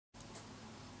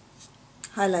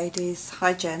Hi ladies,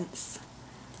 hi gents.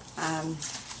 I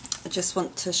just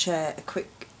want to share a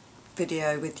quick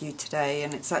video with you today,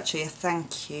 and it's actually a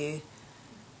thank you,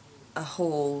 a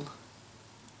haul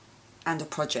and a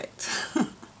project.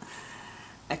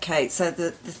 Okay, so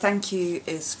the thank you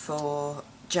is for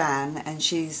Jan, and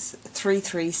she's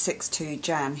 3362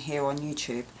 Jan here on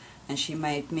YouTube, and she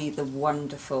made me the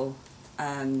wonderful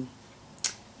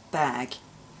bag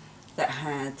that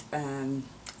had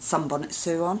Sunbonnet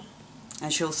Sue on.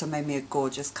 And she also made me a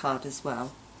gorgeous card as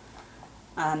well.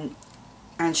 And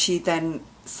she then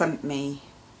sent me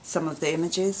some of the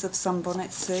images of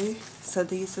Sunbonnet Sue. So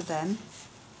these are them.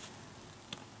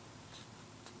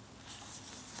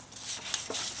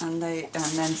 And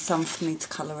then some for me to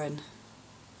colour in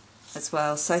as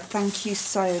well. So thank you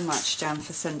so much, Jan,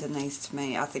 for sending these to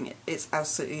me. I think it's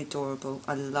absolutely adorable.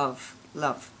 I love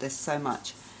this so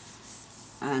much.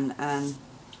 And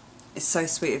it's so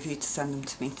sweet of you to send them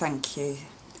to me. Thank you.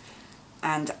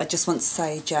 And I just want to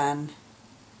say, Jan,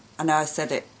 I know I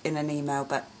said it in an email,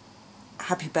 but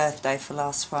happy birthday for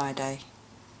last Friday.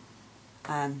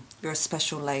 You're a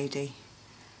special lady,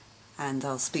 and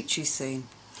I'll speak to you soon.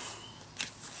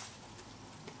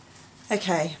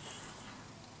 Okay,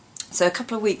 so a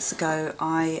couple of weeks ago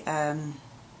I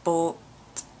bought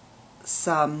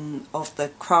some of the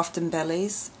Craft and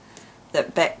Bellies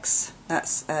that Bex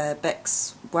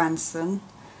Wanson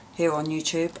here on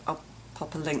YouTube. I'll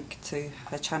pop a link to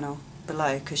her channel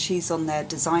below because she's on their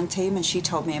design team, and she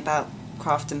told me about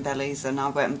Craft and Bellies, and I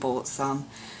went and bought some,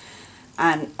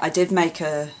 and I did make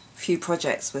a few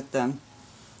projects with them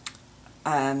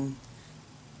a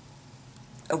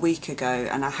week ago,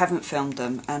 and I haven't filmed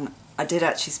them. And I did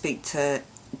actually speak to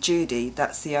Judy,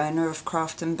 that's the owner of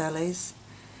Craft and Bellies,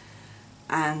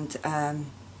 and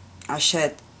I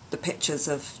shared the pictures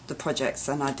of the projects,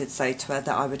 and I did say to her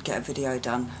that I would get a video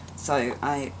done. So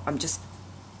I'm just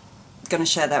going to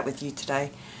share that with you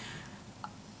today.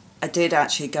 I did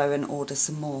actually go and order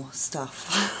some more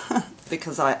stuff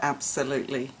because I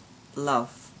absolutely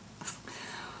love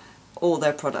all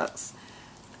their products.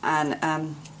 And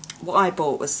what I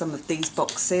bought was some of these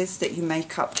boxes that you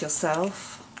make up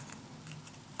yourself,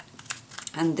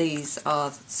 and these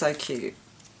are so cute.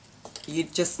 You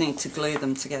just need to glue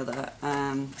them together.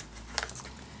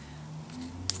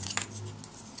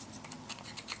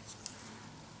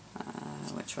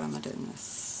 Which way am I doing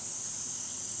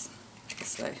this?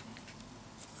 This way.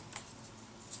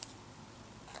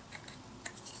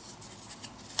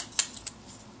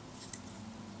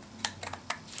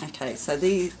 Okay, so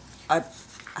these, I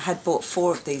had bought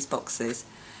 4 of these boxes,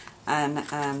 and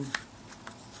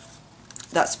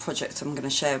that's a project I'm going to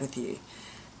share with you.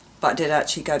 But I did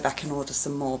actually go back and order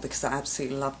some more because I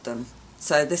absolutely loved them.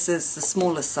 So this is the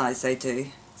smallest size they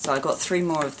do. So I got 3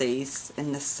 more of these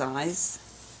in this size.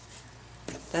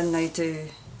 Then they do,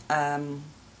 I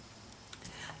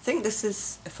think this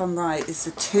is, if I'm right, is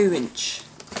a 2-inch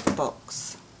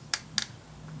box.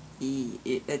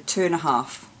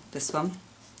 2.5, this one.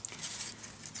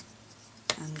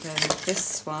 And then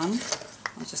this one,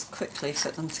 I'll just quickly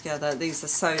put them together. These are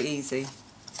so easy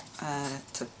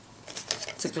to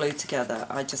glue together.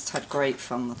 I just had great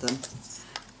fun with them.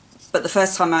 But the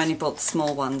first time I only bought the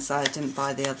small ones. I didn't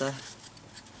buy the other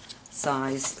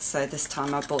size, so this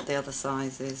time I bought the other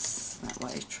sizes. That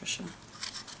way, Trisha.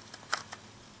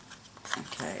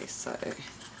 Okay, so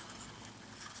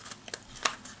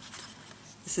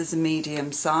this is a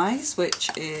medium size,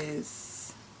 which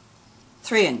is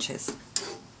 3 inches.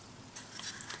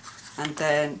 And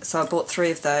then, so I bought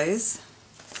 3 of those,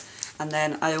 and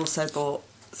then I also bought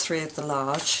 3 of the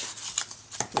large,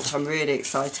 which I'm really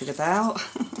excited about.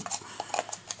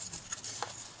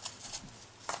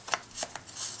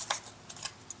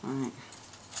 Right,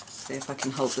 see if I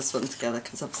can hold this one together,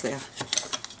 because obviously I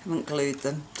haven't glued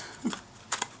them.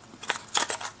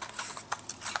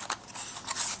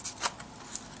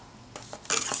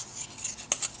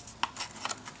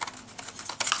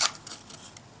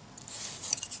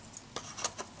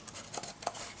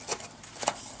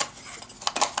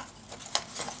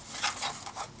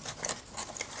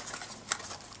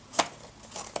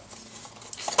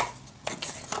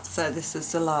 So this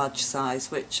is the large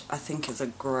size, which I think is a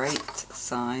great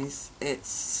size.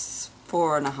 It's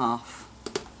 4.5,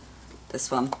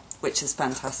 this one, which is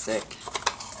fantastic.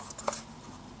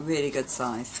 Really good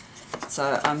size.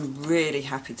 So I'm really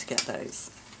happy to get those.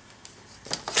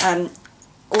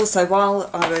 Also,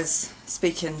 while I was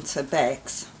speaking to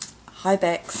Bex, hi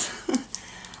Bex,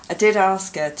 I did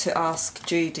ask her to ask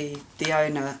Judy, the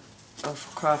owner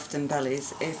of Craft and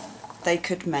Bellies, if they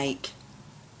could make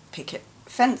picket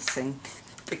fencing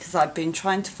because I've been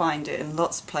trying to find it in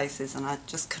lots of places and I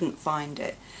just couldn't find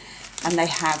it, and they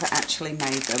have actually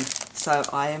made them, so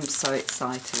I am so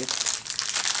excited.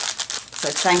 So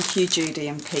thank you Judy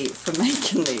and Pete for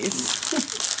making these.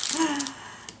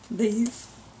 These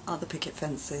are the picket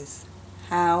fences.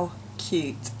 How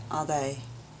cute are they?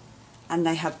 And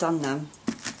they have done them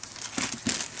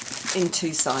in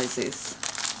 2 sizes.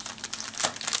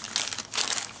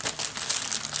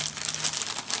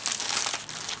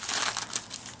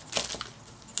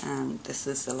 And this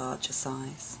is the larger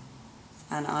size.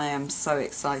 And I am so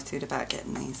excited about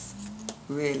getting these.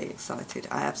 Really excited.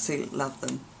 I absolutely love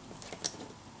them.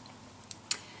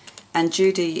 And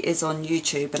Judy is on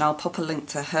YouTube, and I'll pop a link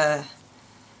to her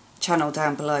channel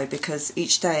down below, because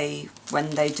each day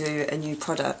when they do a new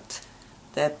product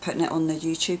they're putting it on the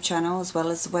YouTube channel as well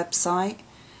as the website.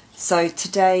 So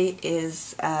today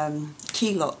is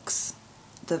key locks,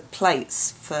 the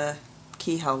plates for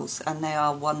keyholes, and they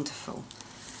are wonderful.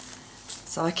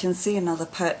 So I can see another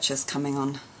purchase coming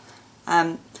on.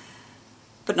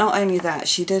 But not only that,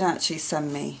 she did actually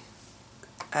send me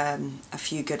a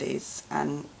few goodies,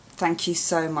 and thank you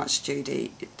so much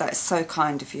Judy, that's so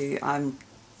kind of you. I'm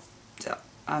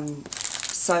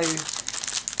so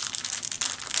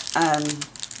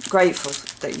grateful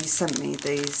that you sent me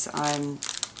these.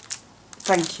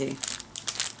 Thank you.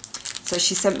 So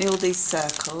she sent me all these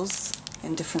circles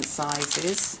in different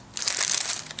sizes.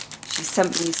 She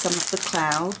sent me some of the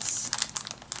clouds,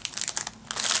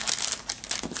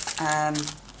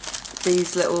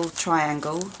 these little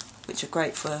triangle, which are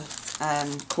great for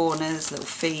corners, little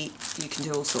feet. You can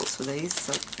do all sorts with these,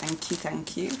 so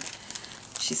thank you.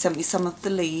 She sent me some of the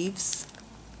leaves,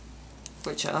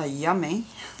 which are yummy.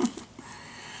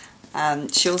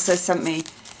 She also sent me,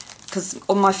 because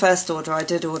on my first order I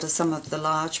did order some of the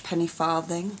large penny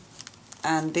farthing,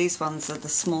 and these ones are the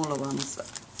smaller ones,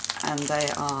 and they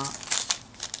are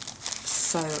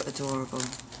so adorable.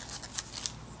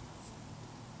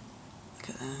 Look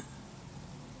at that.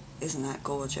 Isn't that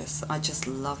gorgeous? I just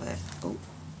love it. Oh.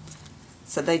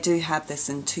 So they do have this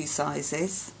in 2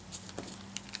 sizes.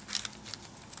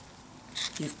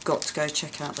 You've got to go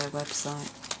check out their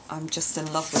website. I'm just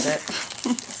in love with it.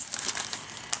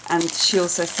 And she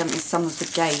also sent me some of the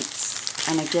gates,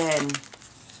 and again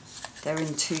they're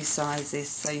in 2 sizes,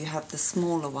 so you have the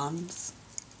smaller ones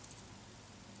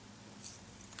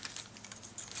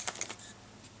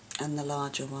and the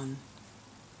larger one.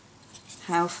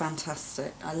 How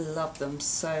fantastic. I love them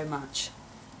so much.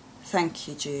 Thank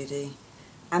you Judy.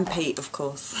 And Pete, of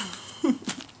course.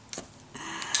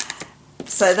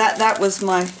 So that was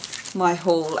my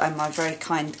haul and my very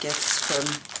kind gifts from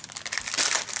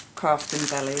Crafting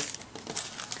Bellies.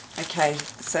 Okay,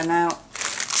 so now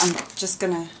I'm just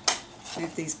going to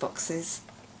move these boxes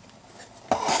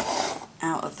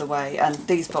out of the way, and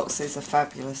these boxes are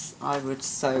fabulous. I would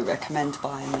so recommend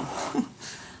buying them.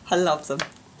 I love them.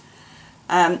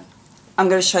 I'm going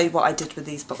to show you what I did with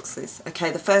these boxes.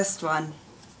 Okay, the first one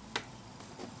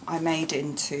I made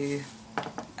into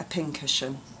a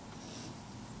pincushion.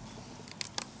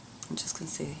 I'm just going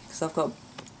to see, because I've got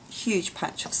a huge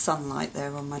patch of sunlight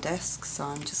there on my desk, so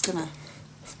I'm just going to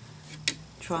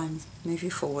try and move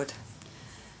you forward.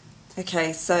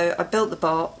 Okay, so I built the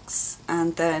box,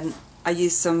 and then I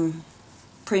used some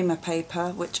Prima paper,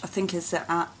 which I think is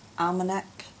the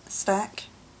Almanac stack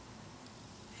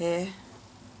here,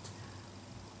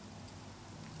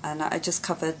 and I just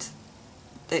covered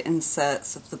the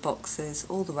inserts of the boxes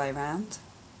all the way around.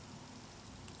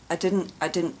 I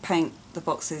didn't paint the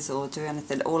boxes or do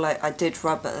anything. All I did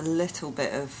rub a little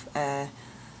bit of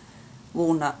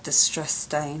walnut distress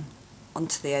stain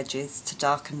onto the edges to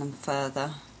darken them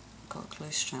further. Got a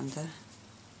glue strand there.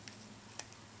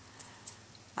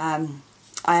 I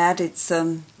added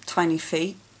some tiny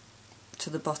feet to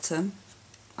the bottom.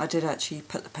 I did actually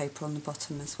put the paper on the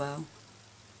bottom as well.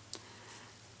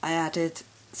 I added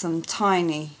some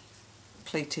tiny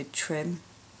pleated trim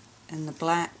in the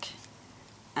black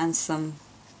and some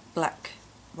black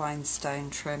rhinestone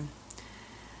trim,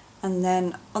 and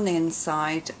then on the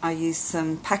inside I used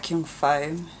some packing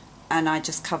foam and I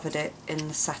just covered it in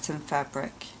the satin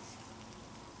fabric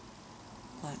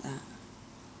like that,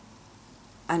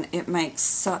 and it makes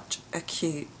such a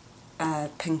cute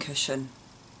pincushion.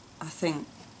 I think,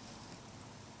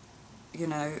 you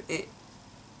know,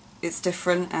 it's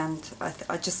different, and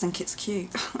I just think it's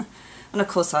cute. And of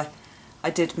course I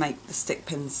did make the stick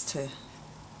pins to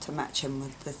match in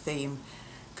with the theme,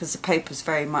 because the paper's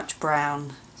very much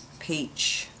brown,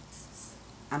 peach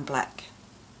and black,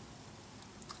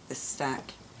 this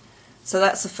stack. So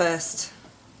that's the first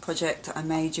project I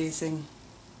made using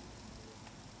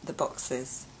the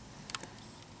boxes.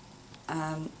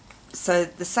 So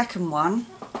the second one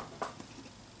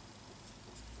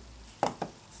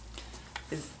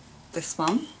is this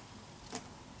one.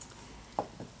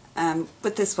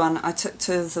 With this one I took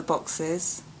two of the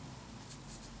boxes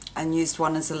and used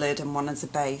one as a lid and one as a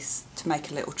base to make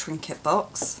a little trinket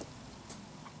box.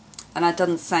 And I've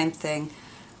done the same thing.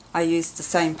 I used the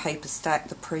same paper stack,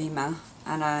 the Prima,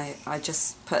 and I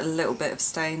just put a little bit of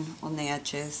stain on the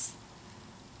edges,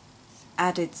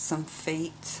 added some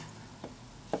feet,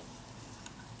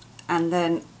 and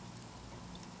then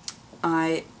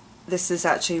this is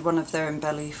actually one of their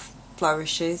embelly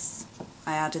flourishes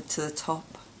I added to the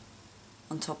top,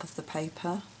 on top of the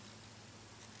paper,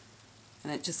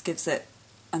 and it just gives it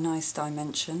a nice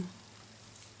dimension.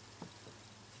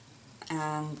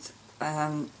 And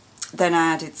then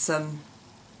I added some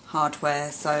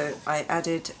hardware, so I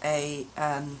added a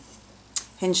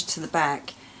hinge to the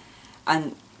back,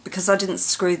 and because I didn't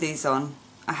screw these on,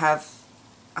 I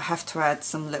have to add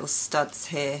some little studs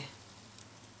here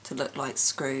to look like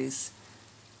screws.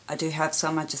 I do have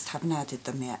some, I just haven't added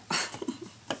them yet.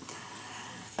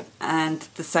 And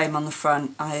the same on the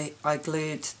front, I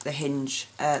glued the hinge,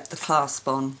 the clasp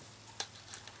on,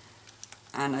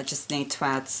 and I just need to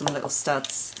add some little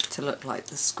studs to look like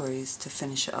the screws to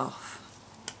finish it off.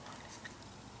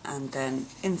 And then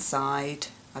inside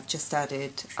I've just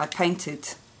added, I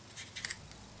painted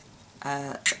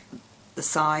the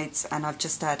sides, and I've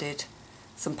just added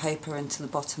some paper into the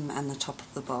bottom and the top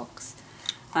of the box.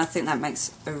 And I think that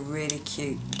makes a really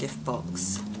cute gift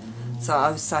box. So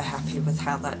I was so happy with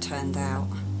how that turned out.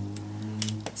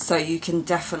 So you can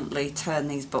definitely turn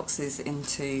these boxes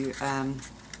into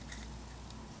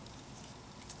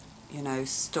you know,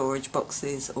 storage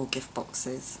boxes or gift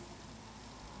boxes.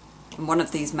 And one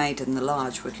of these made in the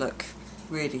large would look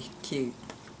really cute.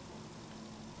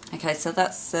 Okay, so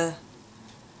that's the,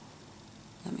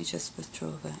 let me just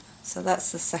withdraw that. So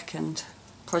that's the second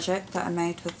project that I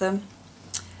made with them.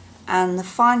 And the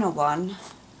final one,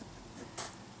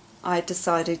 I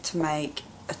decided to make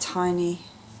a tiny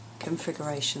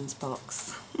configurations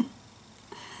box.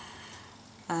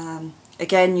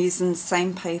 Again, using the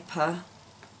same paper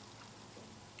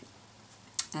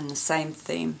and the same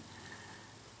theme.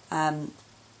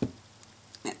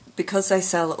 Because they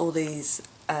sell all these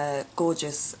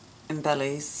gorgeous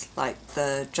embellies, like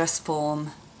the dress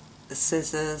form, the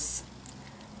scissors,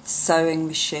 the sewing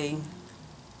machine,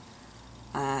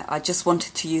 I just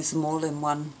wanted to use them all in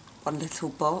one little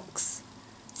box.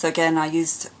 So again, I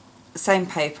used the same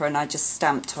paper and I just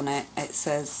stamped on it. It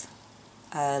says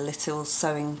Little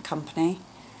Sewing Company,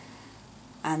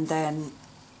 and then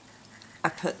I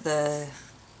put the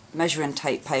measuring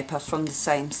tape paper from the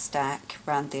same stack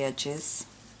around the edges.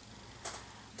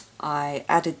 I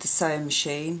added the sewing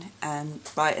machine, and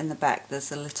right in the back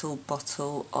there's a little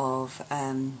bottle of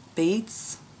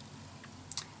beads.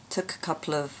 Took a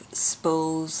couple of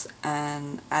spools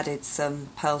and added some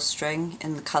pearl string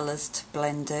in the colours to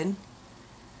blend in.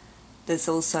 There's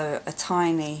also a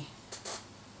tiny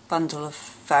bundle of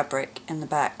fabric in the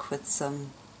back with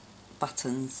some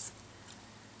buttons.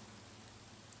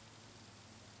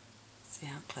 See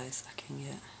how close I can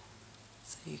get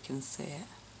so you can see it.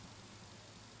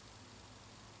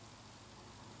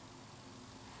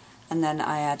 And then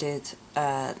I added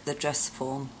the dress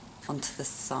form onto the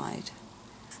side.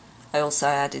 I also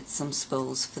added some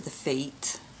spools for the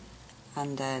feet,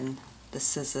 and then the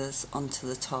scissors onto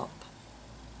the top.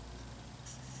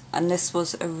 And this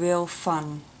was a real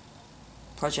fun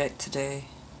project to do.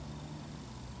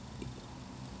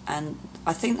 And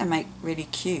I think they make really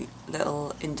cute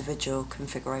little individual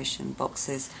configuration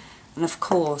boxes. And of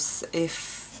course,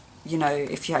 if you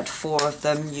had 4 of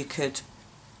them, you could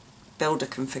build a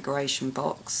configuration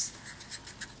box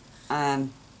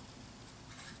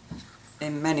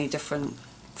in many different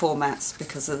formats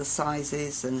because of the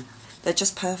sizes, and they're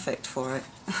just perfect for it.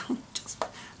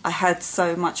 I had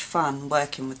so much fun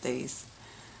working with these,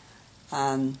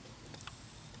 and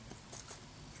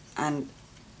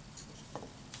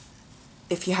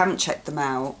if you haven't checked them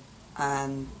out,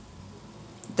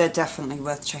 they're definitely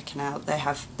worth checking out.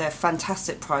 They're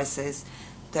fantastic prices.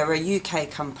 They're a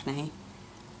UK company,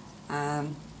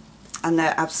 and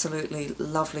they're absolutely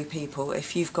lovely people.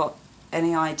 If you've got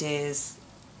any ideas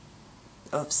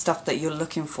of stuff that you're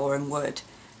looking for in wood,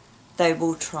 they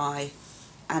will try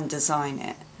and design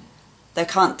it. They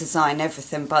can't design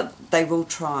everything, but they will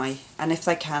try, and if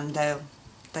they can,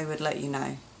 they would let you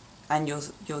know, and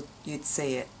you'd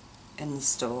see it in the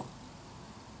store.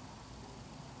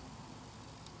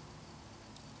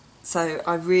 So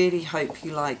I really hope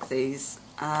you like these.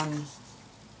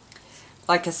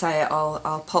 Like I say,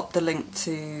 I'll pop the link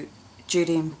to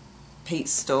Judy and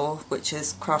Pete's store, which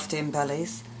is Crafty and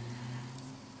Bellies,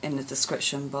 in the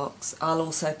description box. I'll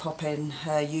also pop in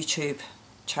her YouTube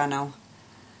channel,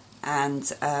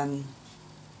 and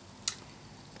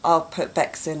I'll put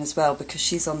Bex in as well because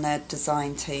she's on their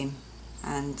design team,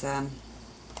 and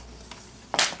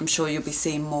I'm sure you'll be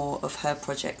seeing more of her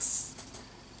projects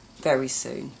very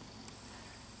soon.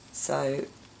 So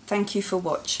thank you for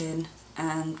watching,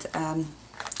 and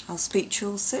I'll speak to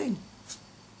you all soon.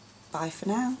 Bye for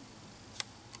now.